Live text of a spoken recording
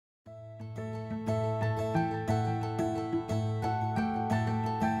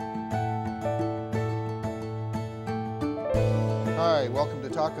Hi, welcome to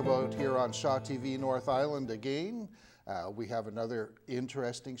Talk About here on Shaw TV North Island again. We have another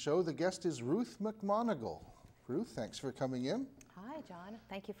interesting show. The guest is Ruth McMonagle. Ruth, thanks for coming in. Hi, John.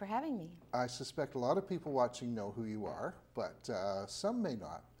 Thank you for having me. I suspect a lot of people watching know who you are, but some may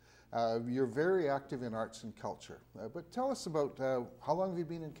not. You're very active in arts and culture. But tell us about how long have you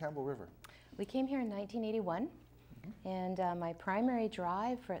been in Campbell River? We came here in 1981, and my primary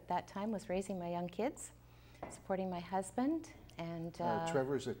drive for at that time was raising my young kids, supporting my husband. And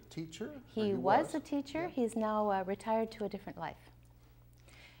Trevor's a teacher? He was a teacher. Yeah. He's now retired to a different life.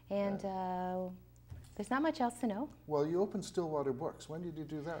 And there's not much else to know. Well, you opened Stillwater Books. When did you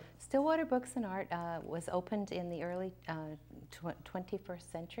do that? Stillwater Books and Art was opened in the early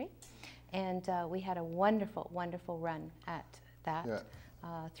 21st century. And we had a wonderful, wonderful run at that.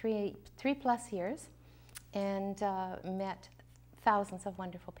 Yeah. 3+ years, and met thousands of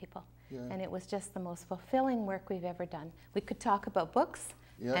wonderful people. Yeah. And it was just the most fulfilling work we've ever done. We could talk about books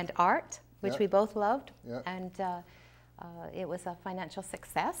and art, which we both loved, and it was a financial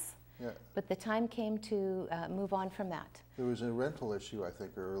success. Yeah. But the time came to move on from that. There was a rental issue, I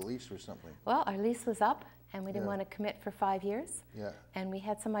think, or a lease or something. Well, our lease was up, and we didn't want to commit for 5 years. Yeah. And we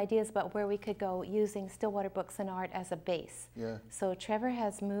had some ideas about where we could go using Stillwater Books and Art as a base. Yeah. So Trevor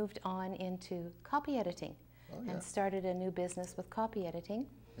has moved on into copy editing and started a new business with copy editing.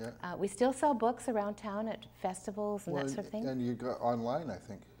 Yeah. We still sell books around town at festivals and that sort of thing. And you got online, I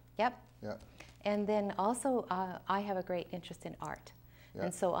think. Yep. Yeah. And then also, I have a great interest in art. Yeah.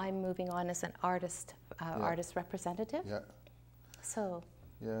 And so I'm moving on as an artist, artist representative. Yeah. So.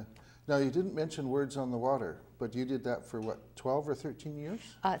 Yeah. Now, you didn't mention Words on the Water, but you did that for what, 12 or 13 years?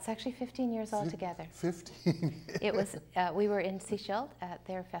 It's actually 15 years altogether. 15 years. It was, we were in Seychelles at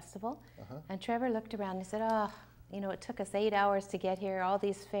their festival, and Trevor looked around and he said, oh, you know, it took us 8 hours to get here, all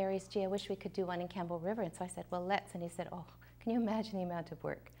these ferries, gee, I wish we could do one in Campbell River. And so I said, well, let's. And he said, oh, can you imagine the amount of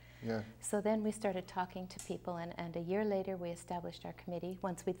work? Yeah. So then we started talking to people, and a year later we established our committee.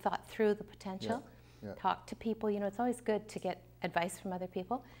 Once we thought through the potential, talked to people, you know, it's always good to get advice from other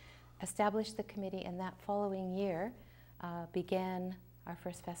people. Established the committee, and that following year began our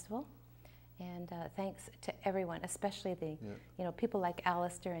first festival. And thanks to everyone, especially the, you know, people like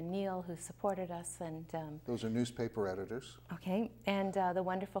Alistair and Neil who supported us. And those are newspaper editors. Okay, and the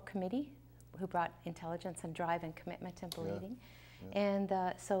wonderful committee who brought intelligence and drive and commitment and believing. Yeah.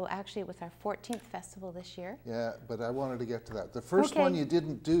 And so actually it was our 14th festival this year. Yeah, but I wanted to get to that. The first one you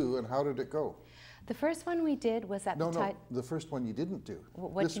didn't do, and how did it go? The first one we did was at the time. No, the first one you didn't do.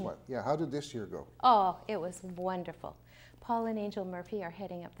 This one. Yeah, how did this year go? Oh, it was wonderful. Paul and Angel Murphy are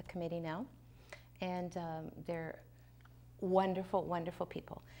heading up the committee now. And they're wonderful, wonderful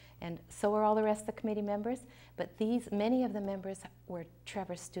people. And so are all the rest of the committee members. But many of the members were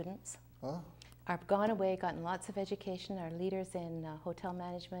Trevor's students. Huh? Are gone away, gotten lots of education. Our leaders in hotel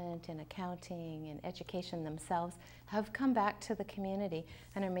management and accounting and education themselves have come back to the community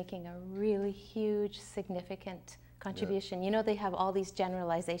and are making a really huge, significant contribution. Yeah. You know, they have all these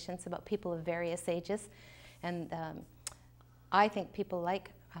generalizations about people of various ages. And I think people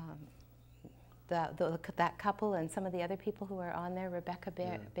like that couple and some of the other people who are on there, Rebecca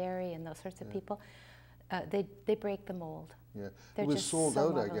Berry and those sorts of people, they break the mold. Yeah, it was sold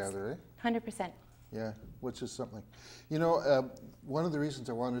out, I gather, eh? 100%. Yeah, which is something. You know, one of the reasons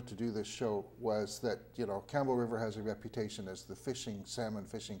I wanted to do this show was that, you know, Campbell River has a reputation as the salmon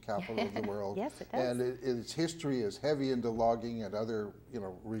fishing capital of the world. Yes, it does. And its history is heavy into logging and other, you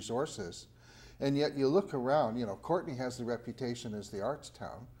know, resources. And yet you look around, you know, Courtenay has the reputation as the arts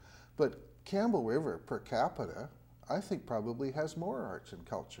town, but Campbell River per capita, I think probably has more arts and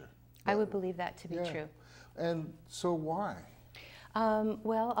culture. I would believe that to be true. And so why?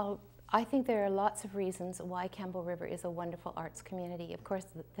 Well, I think there are lots of reasons why Campbell River is a wonderful arts community. Of course,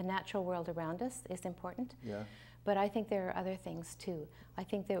 the natural world around us is important, but I think there are other things too. I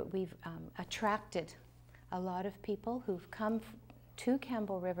think that we've attracted a lot of people who've come to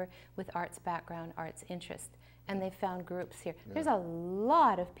Campbell River with arts background, arts interest, and they've found groups here. Yeah. There's a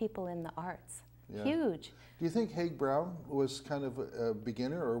lot of people in the arts, huge. Do you think Haig Brown was kind of a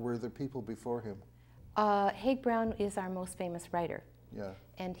beginner, or were there people before him? Haig Brown is our most famous writer. Yeah.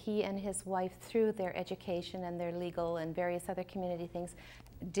 And he and his wife, through their education and their legal and various other community things,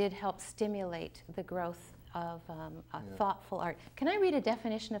 did help stimulate the growth of thoughtful art. Can I read a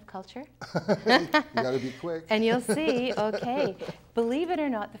definition of culture? You gotta be quick. And you'll see, okay. Believe it or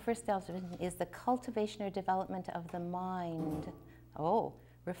not, the first definition is the cultivation or development of the mind. Oh,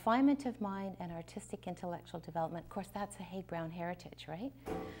 refinement of mind and artistic intellectual development. Of course, that's a Haig Brown heritage, right?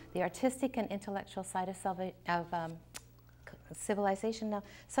 The artistic and intellectual side of civilization. Now,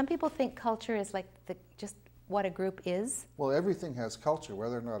 some people think culture is like just what a group is. Well, everything has culture.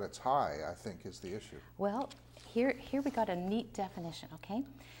 Whether or not it's high, I think, is the issue. Well, here we got a neat definition, okay?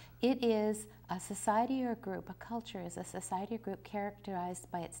 It is a society or a group, a culture is a society or group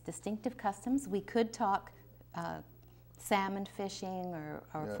characterized by its distinctive customs. We could talk salmon fishing or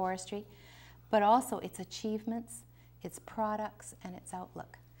Yeah. forestry, but also its achievements, its products, and its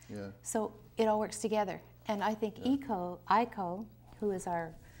outlook. Yeah. So it all works together. And I think Yeah. Iko, who is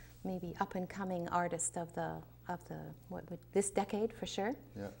our maybe up and coming artist of this decade for sure.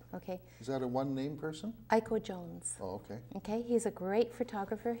 Yeah. Okay. Is that a one-name person? Iko Jones. Oh, okay. Okay, he's a great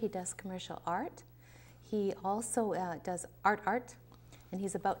photographer. He does commercial art. He also does art, and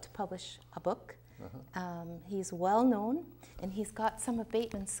he's about to publish a book. He's well known, and he's got some of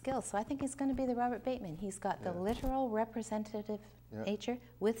Bateman's skills. So I think he's going to be the Robert Bateman. He's got the literal representative nature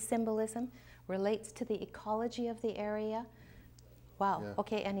with symbolism, relates to the ecology of the area. Wow. Yeah.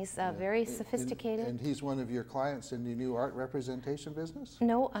 Okay, and he's very sophisticated. And he's one of your clients in your new art representation business?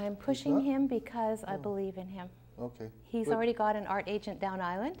 No, I'm pushing him because I believe in him. Okay. He's already got an art agent down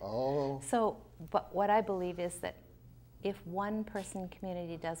island. Oh. So, but what I believe is that if one person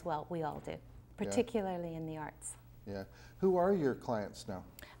community does well, we all do, particularly in the arts. Yeah. Who are your clients now?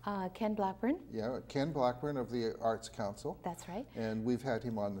 Ken Blackburn. Yeah, Ken Blackburn of the Arts Council. That's right. And we've had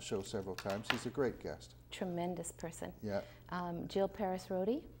him on the show several times. He's a great guest. Tremendous person. Yeah. Jill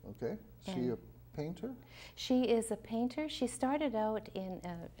Paris-Rody. Okay. She a painter? She is a painter. She started out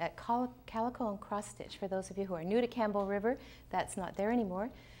at Calico and Cross Stitch, for those of you who are new to Campbell River, that's not there anymore,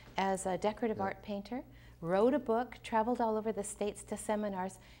 as a decorative art painter. Wrote a book, traveled all over the States to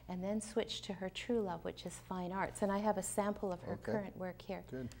seminars, and then switched to her true love, which is fine arts. And I have a sample of her current work here.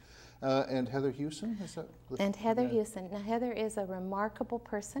 Good. And Heather Hewson, is that? And Heather Hewson. Now, Heather is a remarkable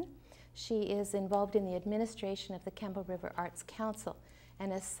person. She is involved in the administration of the Campbell River Arts Council.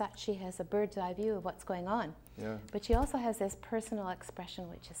 And as such, she has a bird's eye view of what's going on. Yeah. But she also has this personal expression,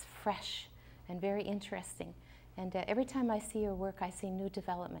 which is fresh and very interesting. And every time I see her work, I see new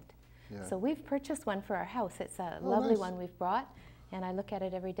development. Yeah. So we've purchased one for our house. It's a lovely one we've brought, and I look at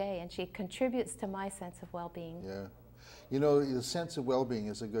it every day, and she contributes to my sense of well-being. Yeah. You know, the sense of well-being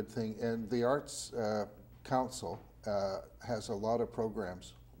is a good thing, and the Arts Council has a lot of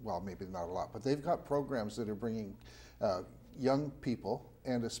programs, well, maybe not a lot, but they've got programs that are bringing young people,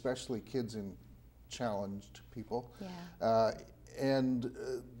 and especially kids and challenged people, and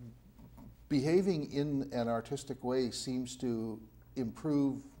behaving in an artistic way seems to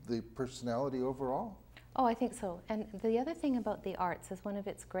improve the personality overall? Oh, I think so. And the other thing about the arts is one of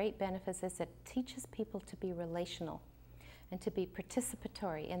its great benefits is it teaches people to be relational and to be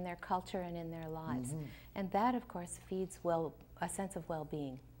participatory in their culture and in their lives. And that, of course, feeds a sense of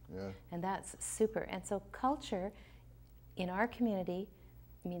well-being. Yeah. And that's super. And so culture in our community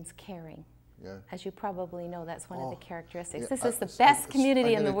means caring. Yeah. As you probably know, that's one of the characteristics. Yeah, this is the best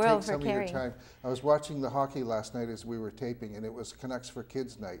community in the world for caring. Time. I was watching the hockey last night as we were taping, and it was Canucks for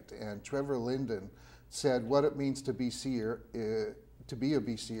Kids night. And Trevor Linden said, "What it means to be to be a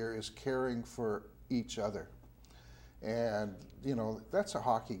BCer is caring for each other." And you know, that's a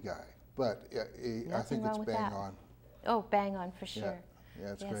hockey guy, but I think it's bang on. Oh, bang on for sure.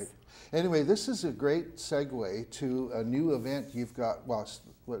 Yeah, it's great. Anyway, this is a great segue to a new event you've got. Well,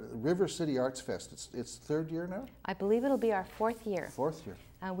 River City Arts Fest. It's third year now? I believe it'll be our fourth year. Fourth year.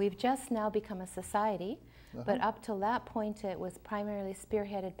 We've just now become a society, but up till that point it was primarily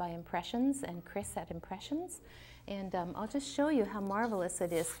spearheaded by Impressions and Chris at Impressions. And I'll just show you how marvelous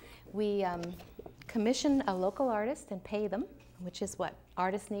it is. We commission a local artist and pay them, which is what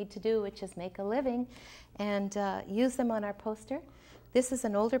artists need to do, which is make a living, and use them on our poster. This is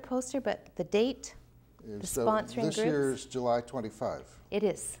an older poster, but the date, the sponsoring groups. This year's July 25. It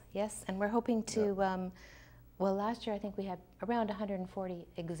is, yes. And we're hoping to, well, last year I think we had around 140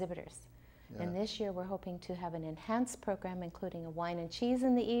 exhibitors. Yeah. And this year we're hoping to have an enhanced program, including a wine and cheese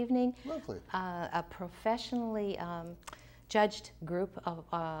in the evening. Lovely. A professionally judged group of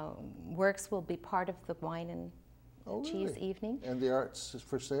works will be part of the wine and cheese evening. And the art's is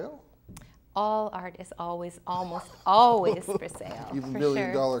for sale? All art is always, almost always for sale. Even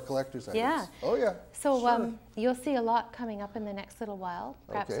million-dollar collector's items. Yeah. Oh, yeah. So you'll see a lot coming up in the next little while,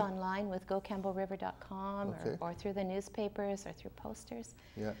 perhaps online with gocampbellriver.com or through the newspapers or through posters.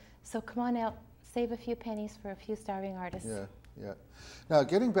 Yeah. So come on out, save a few pennies for a few starving artists. Yeah, yeah. Now,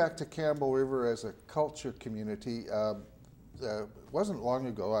 getting back to Campbell River as a culture community, it wasn't long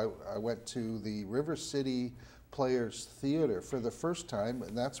ago I went to the River City Players Theater for the first time,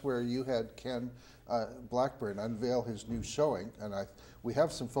 and that's where you had Ken Blackburn unveil his new showing, and we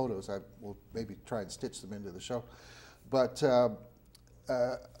have some photos. I will maybe try and stitch them into the show. But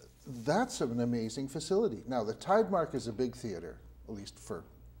that's an amazing facility. Now, the Tidemark is a big theater, at least for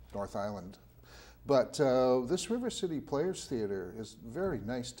North Island. But this River City Players Theater is very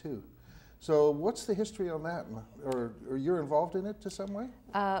nice too. So what's the history on that? Or you're involved in it to some way?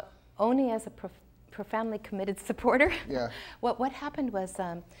 Only as a profoundly committed supporter. Yeah. What happened was,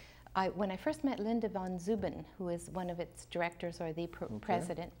 when I first met Linda von Zuben, who is one of its directors or the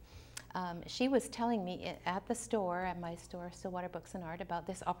president, she was telling me at the store, at my store, Stillwater Books and Art, about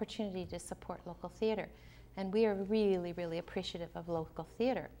this opportunity to support local theater. And we are really, really appreciative of local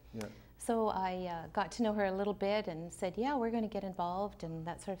theater. Yeah. So I got to know her a little bit and said, yeah, we're going to get involved and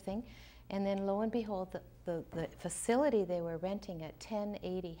that sort of thing. And then lo and behold, the facility they were renting at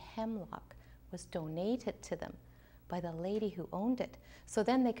 1080 Hemlock was donated to them by the lady who owned it. So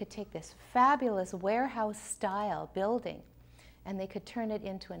then they could take this fabulous warehouse-style building and they could turn it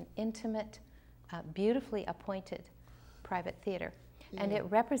into an intimate, beautifully appointed private theater. Yeah. And it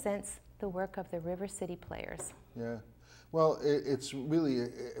represents the work of the River City Players. Yeah. Well, it's really,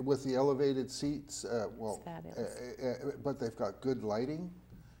 with the elevated seats, but they've got good lighting,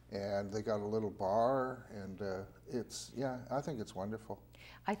 and they got a little bar, and I think it's wonderful.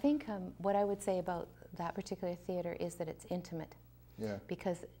 I think what I would say about that particular theater is that it's intimate. Yeah.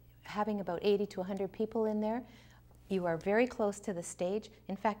 Because having about 80 to 100 people in there, you are very close to the stage.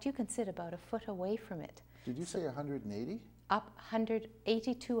 In fact, you can sit about a foot away from it. Did you say 180? Up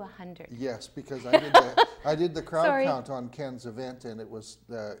 180 to 100. Yes, because I did the crowd count on Ken's event, and it was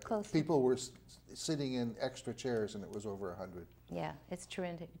people were sitting in extra chairs, and it was over 100. Yeah, it's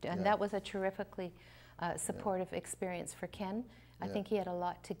terrific, and that was a terrifically supportive experience for Ken. I think he had a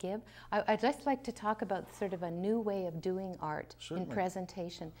lot to give. I'd just like to talk about sort of a new way of doing art in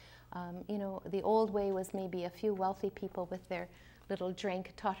presentation. You know, the old way was maybe a few wealthy people with their little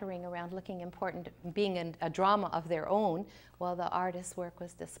drink tottering around looking important, being a drama of their own, while the artist's work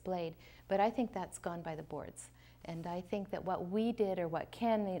was displayed. But I think that's gone by the boards. And I think that what we did, or what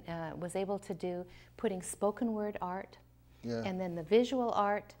Ken was able to do, putting spoken word art, and then the visual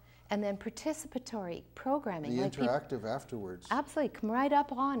art, and then participatory programming. The interactive afterwards. Absolutely, come right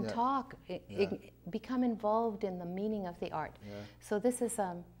up on, talk, become involved in the meaning of the art. Yeah. So this is,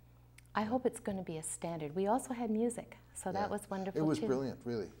 I hope it's going to be a standard. We also had music, so that was wonderful too. It was brilliant,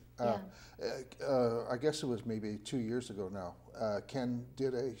 really. I guess it was maybe 2 years ago now. Ken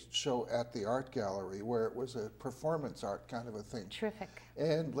did a show at the art gallery where it was a performance art kind of a thing. Terrific.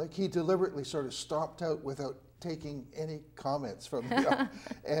 And like he deliberately sort of stomped out without taking any comments from me.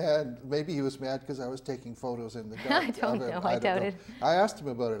 And maybe he was mad because I was taking photos in the dark. I don't know, I doubt it. I asked him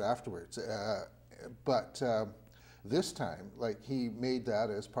about it afterwards. But this time, like, he made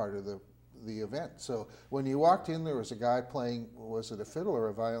that as part of the event. So when you walked in, there was a guy playing, was it a fiddle or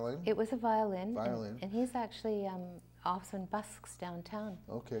a violin? It was a violin. Violin. And he's actually off in busks downtown.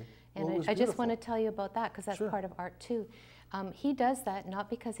 Okay. And well, I just want to tell you about that, because that's part of art too. He does that not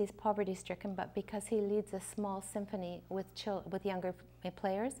because he's poverty-stricken, but because he leads a small symphony with younger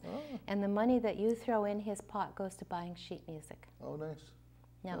players. Oh. And the money that you throw in his pot goes to buying sheet music. Oh, nice.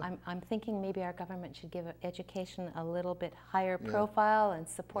 Now, I'm thinking maybe our government should give education a little bit higher profile and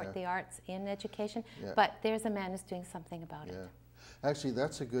support the arts in education. Yeah. But there's a man who's doing something about it. Actually,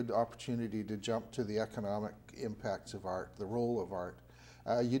 that's a good opportunity to jump to the economic impacts of art, the role of art.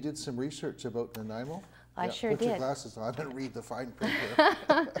 You did some research about Nanaimo? I sure did. Put your glasses on and read the fine print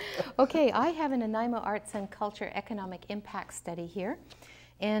here. Okay, I have a Nanaimo Arts and Culture Economic Impact Study here.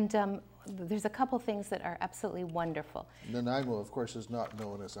 And there's a couple things that are absolutely wonderful. Nanaimo, of course, is not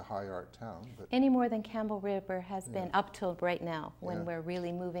known as a high art town. But any more than Campbell River has been up till right now, when we're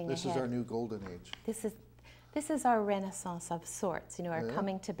really moving ahead. This is our new golden age. This is our renaissance of sorts, you know, our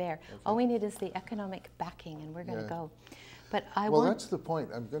coming to bear. Okay. All we need is the economic backing, and we're going to go. But that's the point.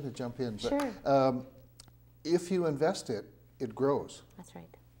 I'm going to jump in. But, if you invest it, it grows. That's right.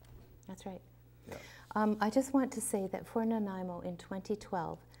 That's right. Yeah. I just want to say that for Nanaimo in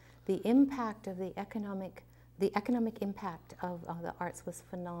 2012, the impact of the economic impact of the arts was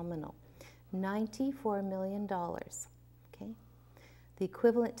phenomenal. $94 million, okay? The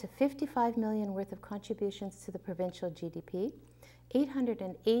equivalent to $55 million worth of contributions to the provincial GDP,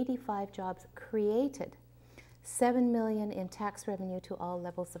 885 jobs created, $7 million in tax revenue to all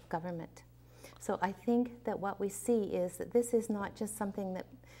levels of government. So I think that what we see is that this is not just something that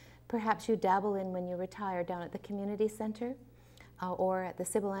perhaps you dabble in when you retire down at the community center or at the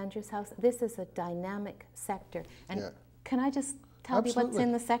Sybil Andrews House. This is a dynamic sector. And can I just tell you what's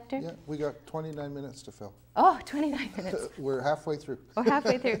in the sector? Yeah, we got 29 minutes to fill. Oh, 29 minutes. We're halfway through. We're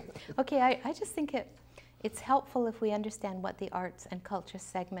halfway through. Okay, I just think it's helpful if we understand what the arts and culture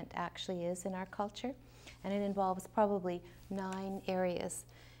segment actually is in our culture. And it involves probably 9 areas.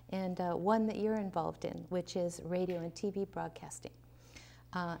 and one that you're involved in, which is radio and TV broadcasting.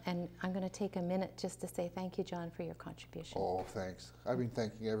 And I'm going to take a minute just to say thank you, John, for your contribution. Oh, thanks. I've been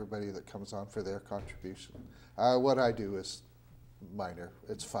thanking everybody that comes on for their contribution. What I do is minor.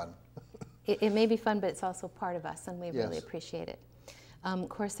 It's fun. It may be fun, but it's also part of us, and we Yes. really appreciate it. Of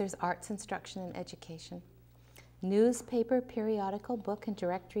course, there's arts instruction and education. Newspaper, periodical, book and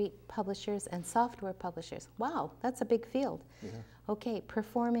directory publishers, and software publishers. Wow, that's a big field. Yeah. Okay,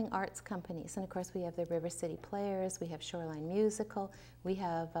 performing arts companies. And of course, we have the River City Players, we have Shoreline Musical, we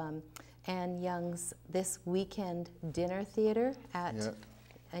have Anne Young's This Weekend Dinner Theater at, Yeah.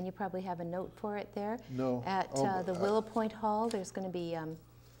 and you probably have a note for it there. No. At the Willow Point Hall, there's going to be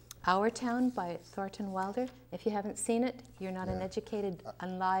Our Town by Thornton Wilder. If you haven't seen it, you're not an Yeah. educated,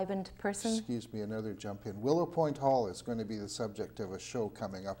 enlivened person. Excuse me, another jump in. Willow Point Hall is going to be the subject of a show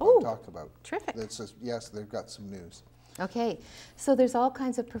coming up Ooh, I'll talk about. Terrific. Yes, they've got some news. Okay, so there's all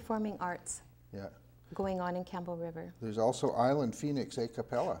kinds of performing arts Yeah. going on in Campbell River. There's also Island Phoenix a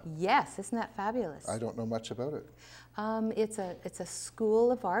cappella. Yes, isn't that fabulous? I don't know much about it. It's a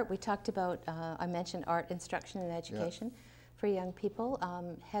school of art. We talked about, I mentioned art instruction and education for young people.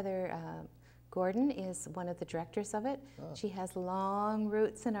 Heather Gordon is one of the directors of it. Oh. She has long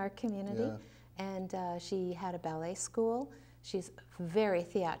roots in our community, Yeah. and she had a ballet school. She's very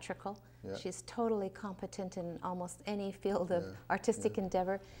theatrical. Yeah. She's totally competent in almost any field of Yeah. artistic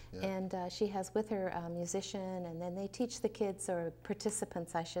endeavor. Yeah. And she has with her a musician, and then they teach the kids, or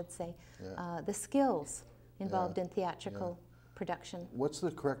participants I should say, Yeah. the skills involved Yeah. in theatrical production. What's the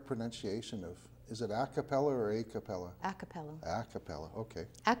correct pronunciation of, is it a cappella or a cappella? A cappella. A cappella, okay.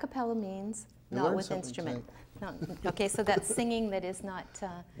 A cappella means You not learned with something instrument. No, okay, so that's singing that is not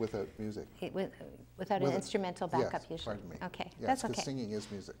Without music. without an instrumental backup Yes, usually. pardon me. Okay, Yes, that's 'cause okay. singing is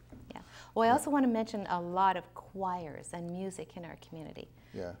music. Yeah. Well, I also want to mention a lot of choirs and music in our community.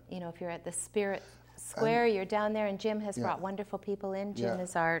 Yeah. You know, if you're at the Spirit Square, you're down there, and Jim has Yeah. brought wonderful people in. Jim Yeah.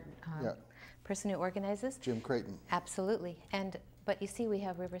 is our Yeah. person who organizes. Jim Creighton. Absolutely. But you see, we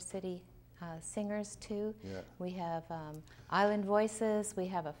have River City singers too. Yeah. We have Island Voices. We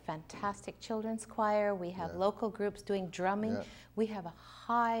have a fantastic children's choir. We have Yeah. local groups doing drumming. Yeah. We have a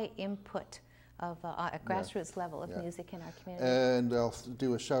high input of a grassroots level of Yeah. music in our community. And I'll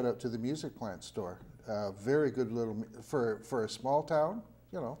do a shout out to the Music Plant store. Very good little, for a small town,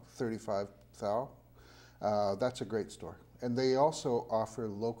 35 thou. That's a great store. And they also offer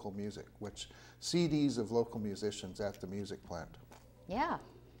local music, which CDs of local musicians at the Music Plant. Yeah.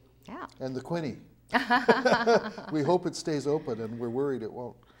 Yeah. And the Quinny. We hope it stays open, and we're worried it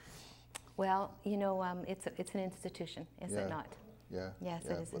won't. Well, it's an institution, is Yeah. it not? Yeah. Yes,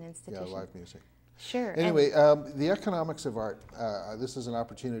 yeah, it is an but- institution. Yeah, live music. Sure. Anyway, the economics of art. This is an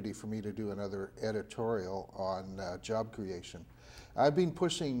opportunity for me to do another editorial on job creation. I've been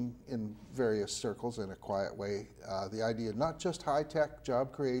pushing in various circles in a quiet way the idea not just high-tech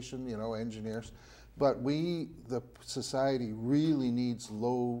job creation, engineers, but the society really needs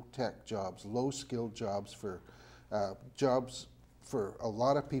low-tech jobs, low-skilled jobs for a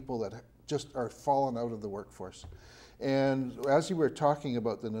lot of people that just are falling out of the workforce. And as you were talking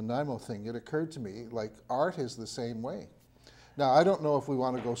about the Nanaimo thing, it occurred to me, like, art is the same way. Now, I don't know if we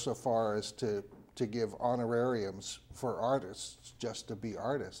want to go so far as to give honorariums for artists just to be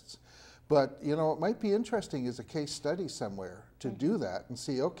artists. But, it might be interesting as a case study somewhere to do that and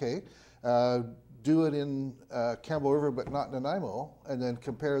see, okay, do it in Campbell River but not Nanaimo, and then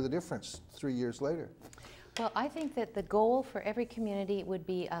compare the difference 3 years later. Well, I think that the goal for every community would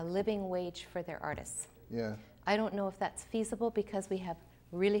be a living wage for their artists. Yeah. I don't know if that's feasible because we have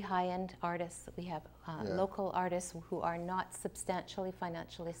really high-end artists. We have local artists who are not substantially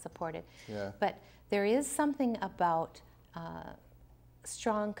financially supported. Yeah. But there is something about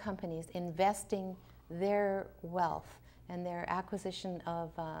strong companies investing their wealth and their acquisition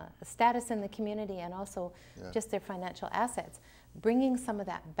of status in the community, and also just their financial assets, bringing some of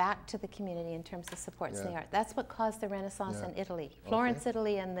that back to the community in terms of supports in the art. That's what caused the Renaissance in Italy. Florence,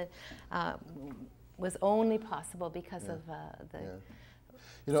 Italy, and was only possible because of the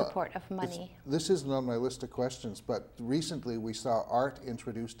support of money. This isn't on my list of questions, but recently we saw art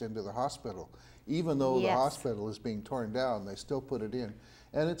introduced into the hospital. Even though the hospital is being torn down, they still put it in.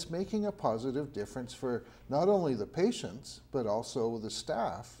 And it's making a positive difference for not only the patients, but also the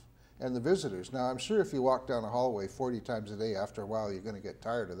staff and the visitors. Now, I'm sure if you walk down a hallway 40 times a day, after a while, you're going to get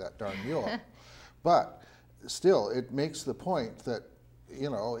tired of that darn mule. But still, it makes the point that,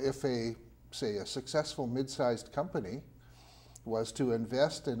 if say a successful mid-sized company was to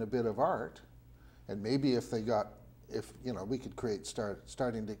invest in a bit of art, and maybe if we could create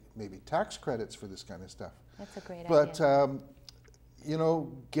starting to maybe tax credits for this kind of stuff. That's a great idea. But you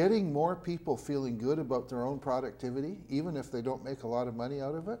know, getting more people feeling good about their own productivity, even if they don't make a lot of money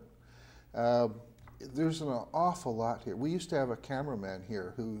out of it, there's an awful lot here. We used to have a cameraman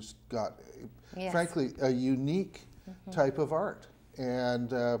here who's got, Yes. frankly, a unique type of art.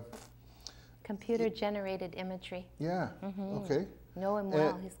 And Computer-generated imagery. yeah, okay. Know him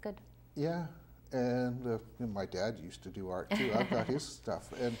well, he's good. Yeah, and my dad used to do art too. I've got his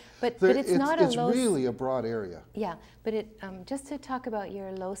stuff. And But it's not a it's low really a broad area. Yeah, but just to talk about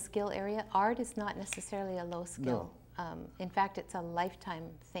your low skill area, art is not necessarily a low skill. In fact, it's a lifetime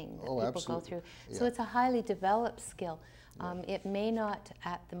thing that people absolutely. go through. So it's a highly developed skill. It may not,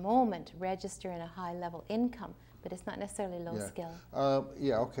 at the moment, register in a high level income, but it's not necessarily low skill.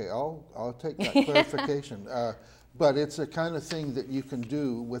 Yeah, okay, I'll take that clarification. But it's a kind of thing that you can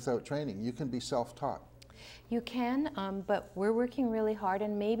do without training. You can be self-taught. You can, but we're working really hard,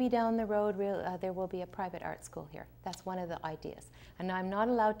 and maybe down the road there will be a private art school here. That's one of the ideas. And I'm not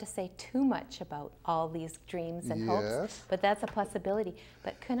allowed to say too much about all these dreams and hopes, but that's a possibility.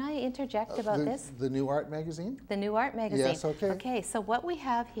 But can I interject about this? The new art magazine? The new art magazine. Yes, okay. Okay, so what we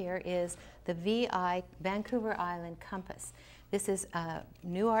have here is the VI, Vancouver Island Compass. This is a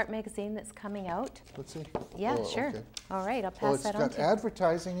new art magazine that's coming out. Let's see. Yeah, Oh, sure. okay. All right, I'll pass that on it's to got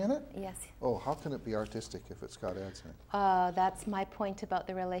advertising in it? Yes. Oh, how can it be artistic if it's got ads in it? That's my point about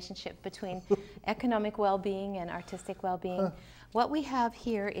the relationship between economic well-being and artistic well-being. What we have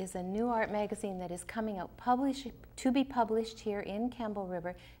here is a new art magazine that is coming out, to be published here in Campbell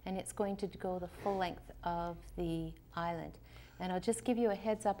River, and it's going to go the full length of the island. And I'll just give you a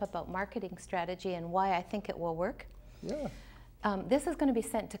heads up about marketing strategy and why I think it will work. Yeah. This is going to be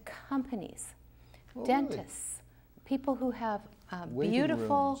sent to companies, dentists, people who have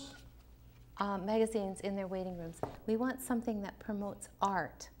beautiful magazines in their waiting rooms. We want something that promotes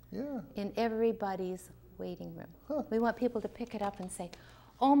art in everybody's waiting room. We want people to pick it up and say,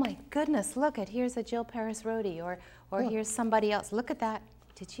 oh my goodness, look at, here's a Jill Paris Rohde, or here's somebody else. Look at that.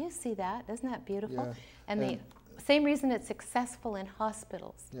 Did you see that? Isn't that beautiful? Yeah. And the same reason it's successful in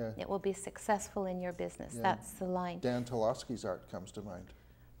hospitals, it will be successful in your business. That's the line. Dan Tolosky's art comes to mind.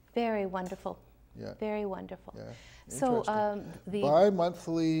 Very wonderful. Yeah. Very wonderful. Yeah. So the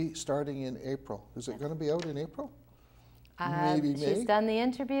bi-monthly starting in April. Is it going to be out in April? Maybe May? She's done the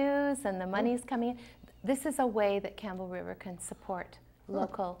interviews and the money's coming in. This is a way that Campbell River can support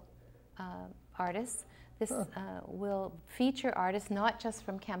local artists. This will feature artists not just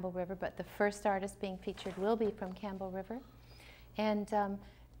from Campbell River, but the first artist being featured will be from Campbell River. And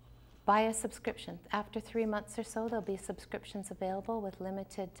buy a subscription. After 3 months or so, there'll be subscriptions available with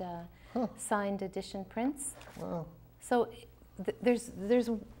limited signed edition prints. Wow. So there's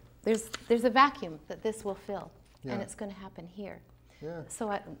a vacuum that this will fill, and it's going to happen here. Yeah.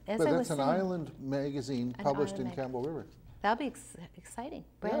 So as But I was that's an saying, island magazine published in Campbell River. that'll be exciting,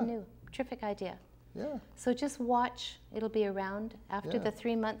 brand new, terrific idea. Yeah. So just watch, it'll be around. After Yeah. the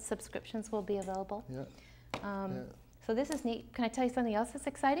 3 month subscriptions will be available. Yeah. So this is neat. Can I tell you something else that's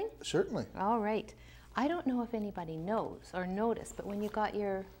exciting? Certainly. All right. I don't know if anybody knows or noticed, but when you got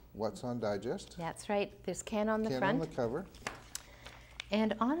your... What's on Digest? That's right. There's Ken on the Ken front. on the cover.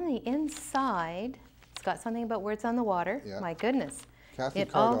 And on the inside, it's got something about words on the water. Yeah. My goodness. Kathy It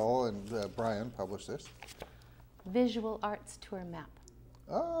Cardall and Brian published this. Visual arts tour map.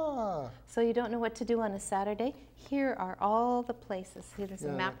 Ah. So you don't know what to do on a Saturday? Here are all the places. See, there's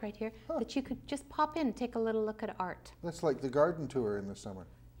a map right here that you could just pop in and take a little look at art. That's like the garden tour in the summer.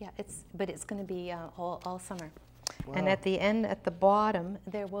 Yeah, but it's going to be all summer. Wow. And at the end, at the bottom,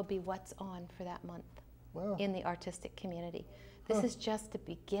 there will be what's on for that month Wow. in the artistic community. This is just the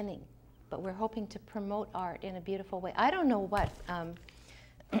beginning, but we're hoping to promote art in a beautiful way. I don't know what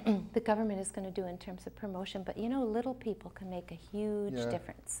the government is going to do in terms of promotion, but you know, little people can make a huge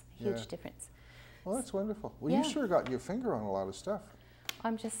difference. Huge difference. Well, that's wonderful. Well, you sure got your finger on a lot of stuff.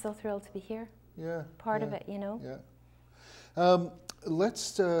 I'm just so thrilled to be here. Yeah. Part of it, you know. Yeah.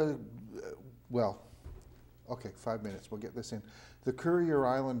 Let's, well, okay, 5 minutes. We'll get this in. The Courier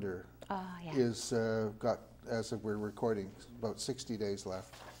Islander is got, as we're recording, about 60 days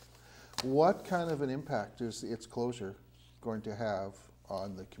left. What kind of an impact is its closure going to have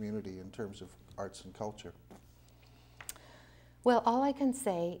on the community in terms of arts and culture? Well, all I can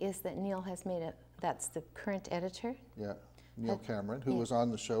say is that Neil has made it, that's the current editor. Yeah, Neil Cameron, who was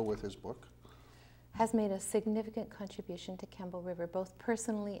on the show with his book. Has made a significant contribution to Campbell River, both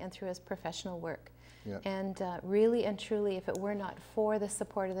personally and through his professional work. Yeah. And really and truly, if it were not for the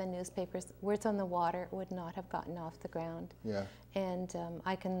support of the newspapers, Words on the Water would not have gotten off the ground. Yeah. And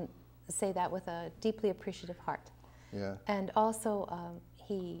I can say that with a deeply appreciative heart. Yeah. And also,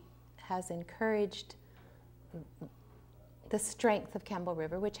 he has encouraged the strength of Campbell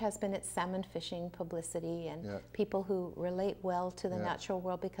River, which has been its salmon fishing publicity and people who relate well to the natural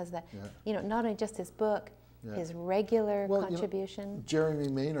world because that, you know, not only just his book, his regular contribution. You know, Jeremy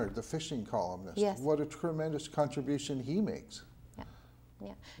Maynard, the fishing columnist, what a tremendous contribution he makes.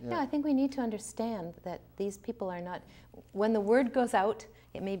 Yeah, I think we need to understand that these people are not, when the word goes out,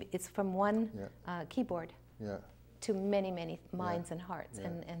 it's from one keyboard to many, many minds and hearts,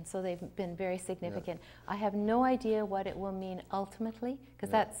 and so they've been very significant. I have no idea what it will mean ultimately,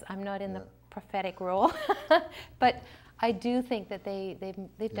 because I'm not in the prophetic role, but I do think that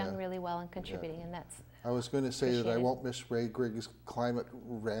they've done really well in contributing, and that's I was going to say that I won't miss Ray Griggs' climate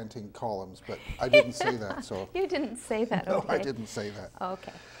ranting columns, but I didn't say that. So you didn't say that. No, I didn't say that.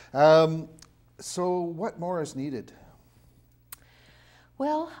 Okay. So what more is needed?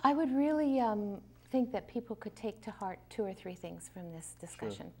 Well, I would really think that people could take to heart 2 or 3 things from this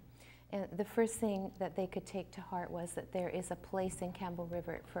discussion. And the first thing that they could take to heart was that there is a place in Campbell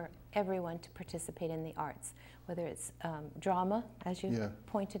River for everyone to participate in the arts, whether it's drama, as you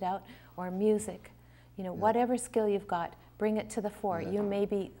pointed out, or music. You know, whatever skill you've got, bring it to the fore.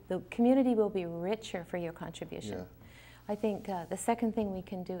 The community will be richer for your contribution. I think the second thing we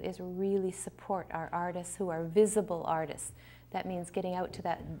can do is really support our artists who are visible artists. That means getting out to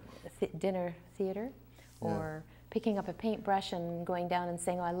that dinner theater, or picking up a paintbrush and going down and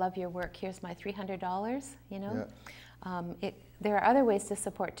saying, oh, I love your work, here's my $300, you know. There are other ways to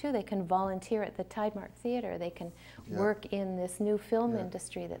support too. They can volunteer at the Tidemark Theatre. They can work in this new film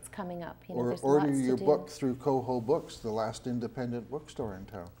industry that's coming up. You know, or order your book through Coho Books, the last independent bookstore in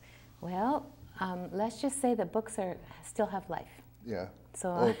town. Well, let's just say that books still have life. Yeah. So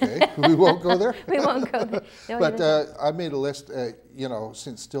okay, we won't go there. We won't go there. No, but I made a list, you know,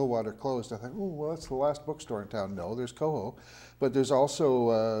 since Stillwater closed, I thought, oh, well, that's the last bookstore in town. No, there's Coho. But there's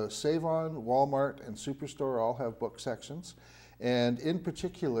also Save-On, Walmart, and Superstore all have book sections. And in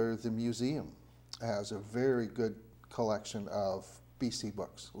particular, the museum has a very good collection of BC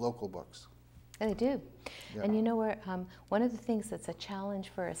books, local books. They do. And you know, one of the things that's a challenge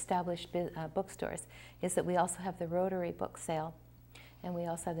for established bookstores is that we also have the Rotary book sale. And we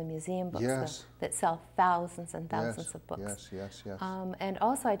also have the museum books that sell thousands and thousands of books. Yes. And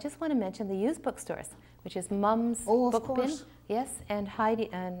also, I just want to mention the used bookstores, which is Mum's Book Bin. Yes, and Heidi,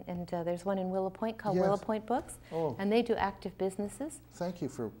 and there's one in Willow Point called Willow Point Books. And they do active businesses. Thank you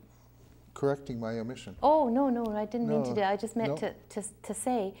for correcting my omission. Oh, no, I didn't mean to do. I just meant to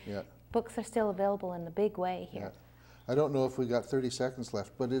say books are still available in a big way here. I don't know if we got 30 seconds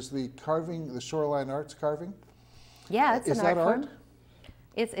left, but is the carving, the Shoreline Arts carving? Yeah, it's an art form. Art?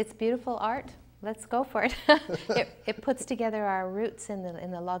 It's beautiful art. Let's go for it. It puts together our roots in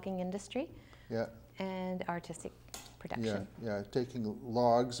the logging industry. And artistic production. Taking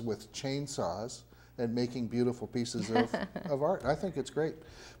logs with chainsaws and making beautiful pieces of art. I think it's great.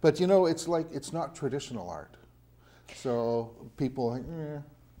 But you know, it's like, it's not traditional art. So people think,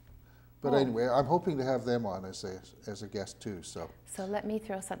 But anyway, I'm hoping to have them on as a guest too. So let me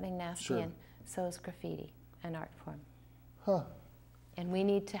throw something nasty in. So is graffiti an art form. And we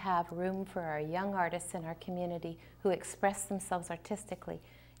need to have room for our young artists in our community who express themselves artistically.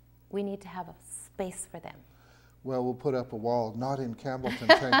 We need to have a space for them. Well, we'll put up a wall, not in Campbellton,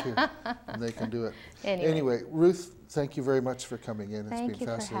 thank you, and they can do it. Anyway, Ruth, thank you very much for coming in. It's been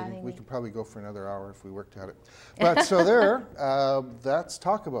fascinating. We could probably go for another hour if we worked at it. But so that's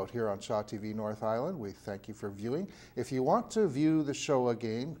Talk About here on Shaw TV North Island. We thank you for viewing. If you want to view the show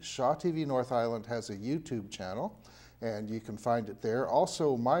again, Shaw TV North Island has a YouTube channel, and you can find it there.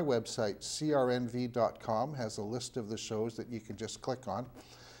 Also, my website, crnv.com, has a list of the shows that you can just click on.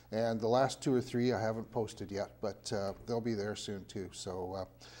 And the last 2 or 3 I haven't posted yet, but they'll be there soon too. So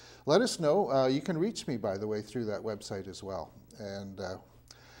let us know. You can reach me, by the way, through that website as well. And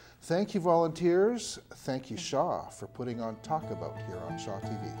thank you, volunteers. Thank you, Shaw, for putting on Talk About here on Shaw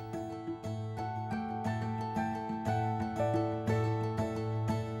TV.